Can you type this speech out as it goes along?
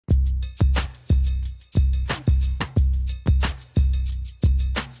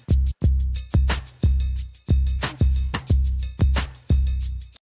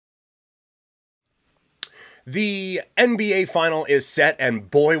The NBA final is set,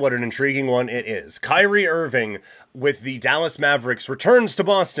 and boy, what an intriguing one it is. Kyrie Irving with the Dallas Mavericks returns to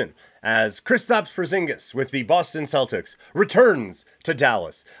Boston, as Kristaps Porzingis with the Boston Celtics returns to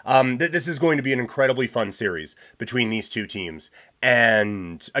Dallas. This is going to be an incredibly fun series between these two teams.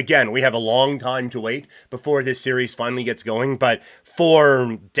 And again, we have a long time to wait before this series finally gets going. But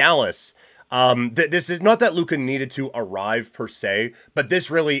for Dallas, this is not that Luka needed to arrive per se, but this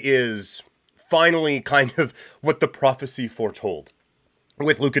really is finally kind of what the prophecy foretold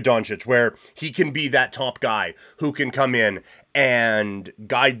with Luka Doncic, where he can be that top guy who can come in and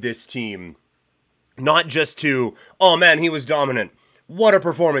guide this team, not just to, oh man, he was dominant, what a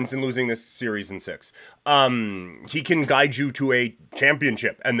performance in losing this series in 6. He can guide you to a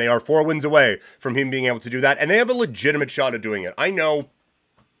championship, and they are 4 wins away from him being able to do that, and they have a legitimate shot at doing it. I know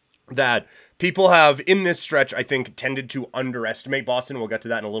that people have, in this stretch, I think, tended to underestimate Boston. We'll get to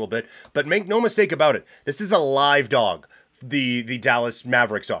that in a little bit. But make no mistake about it. This is a live dog, the Dallas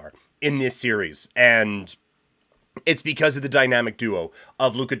Mavericks are, in this series. And it's because of the dynamic duo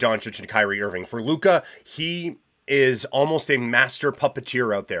of Luka Doncic and Kyrie Irving. For Luka, he is almost a master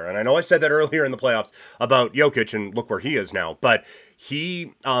puppeteer out there. And I know I said that earlier in the playoffs about Jokic, and look where he is now. But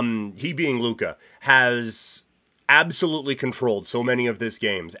he being Luka, has absolutely controlled so many of these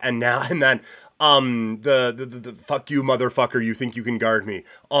games, and then the fuck you motherfucker, you think you can guard me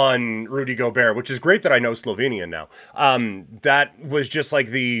on Rudy Gobert, which is great that I know Slovenian now. That was just like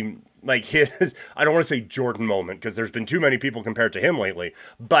his, I don't want to say Jordan moment, because there's been too many people compared to him lately,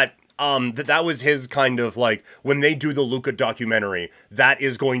 but that was his kind of like, when they do the Luka documentary, that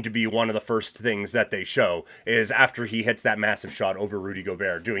is going to be one of the first things that they show, is after he hits that massive shot over Rudy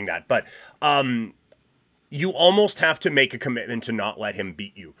Gobert, doing that. But you almost have to make a commitment to not let him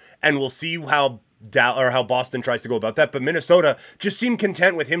beat you. And we'll see how Boston tries to go about that. But Minnesota just seemed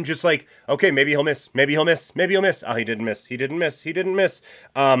content with him just like, okay, maybe he'll miss. Maybe he'll miss. Maybe he'll miss. Oh, he didn't miss. He didn't miss. He didn't miss.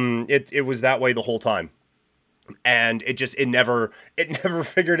 It was that way the whole time. And it never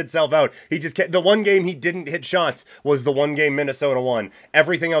figured itself out. He just kept, the one game he didn't hit shots was the one game Minnesota won.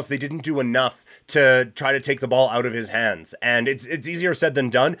 Everything else, they didn't do enough to try to take the ball out of his hands. And it's easier said than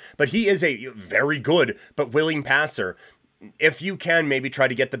done, but he is a very good but willing passer. If you can maybe try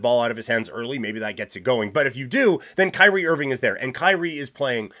to get the ball out of his hands early, maybe that gets it going. But if you do, then Kyrie Irving is there. And Kyrie is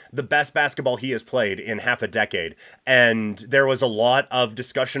playing the best basketball he has played in half a decade. And there was a lot of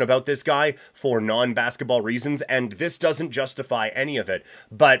discussion about this guy for non-basketball reasons, and this doesn't justify any of it.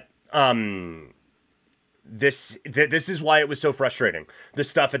 But this is why it was so frustrating. The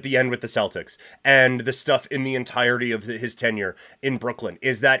stuff at the end with the Celtics and the stuff in the entirety of his tenure in Brooklyn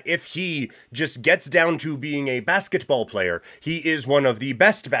is that if he just gets down to being a basketball player, he is one of the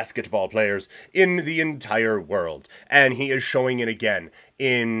best basketball players in the entire world. And he is showing it again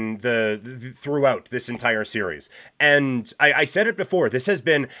in throughout this entire series. And I said it before, this has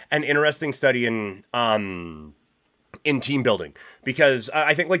been an interesting study in team building, because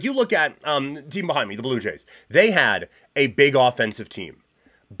I think, like, you look at the team behind me, the Blue Jays, they had a big offensive team,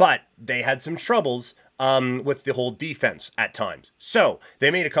 but they had some troubles with the whole defense at times. So they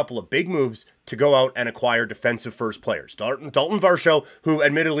made a couple of big moves to go out and acquire defensive first players. Dalton Varsho, who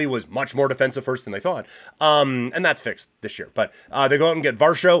admittedly was much more defensive first than they thought, and that's fixed this year. But they go out and get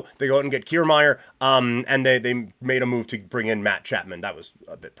Varsho, they go out and get Kiermaier, and they made a move to bring in Matt Chapman. That was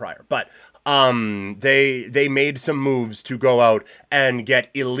a bit prior, but they made some moves to go out and get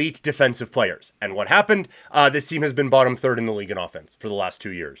elite defensive players. And what happened? This team has been bottom 3rd in the league in offense for the last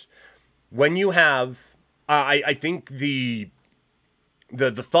 2 years. When you have, I think the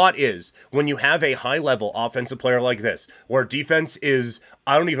thought is, when you have a high-level offensive player like this, where defense is,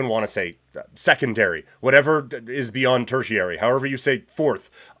 I don't even want to say secondary, whatever is beyond tertiary, however you say 4th,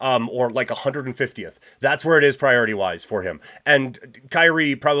 or like 150th, that's where it is priority-wise for him. And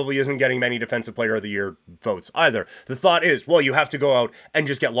Kyrie probably isn't getting many Defensive Player of the Year votes either. The thought is, well, you have to go out and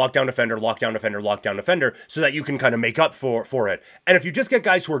just get lockdown defender, lockdown defender, lockdown defender, so that you can kind of make up for it. And if you just get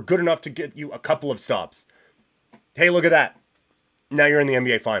guys who are good enough to get you a couple of stops, hey, look at that. Now you're in the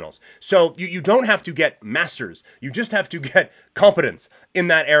NBA Finals. So you don't have to get masters. You just have to get competence in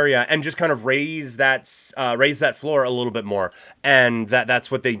that area and just kind of raise that floor a little bit more. And that's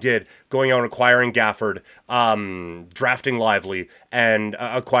what they did, going out and acquiring Gafford, drafting Lively, and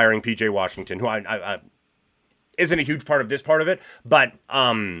acquiring PJ Washington, who isn't a huge part of this part of it, but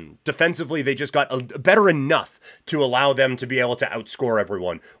defensively they just got better enough to allow them to be able to outscore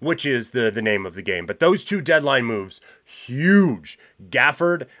everyone, which is the name of the game. But those two deadline moves, huge.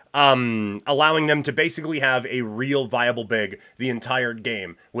 Gafford, allowing them to basically have a real viable big the entire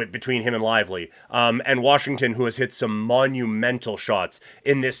game between him and Lively, and Washington, who has hit some monumental shots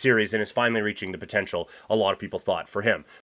in this series and is finally reaching the potential a lot of people thought for him.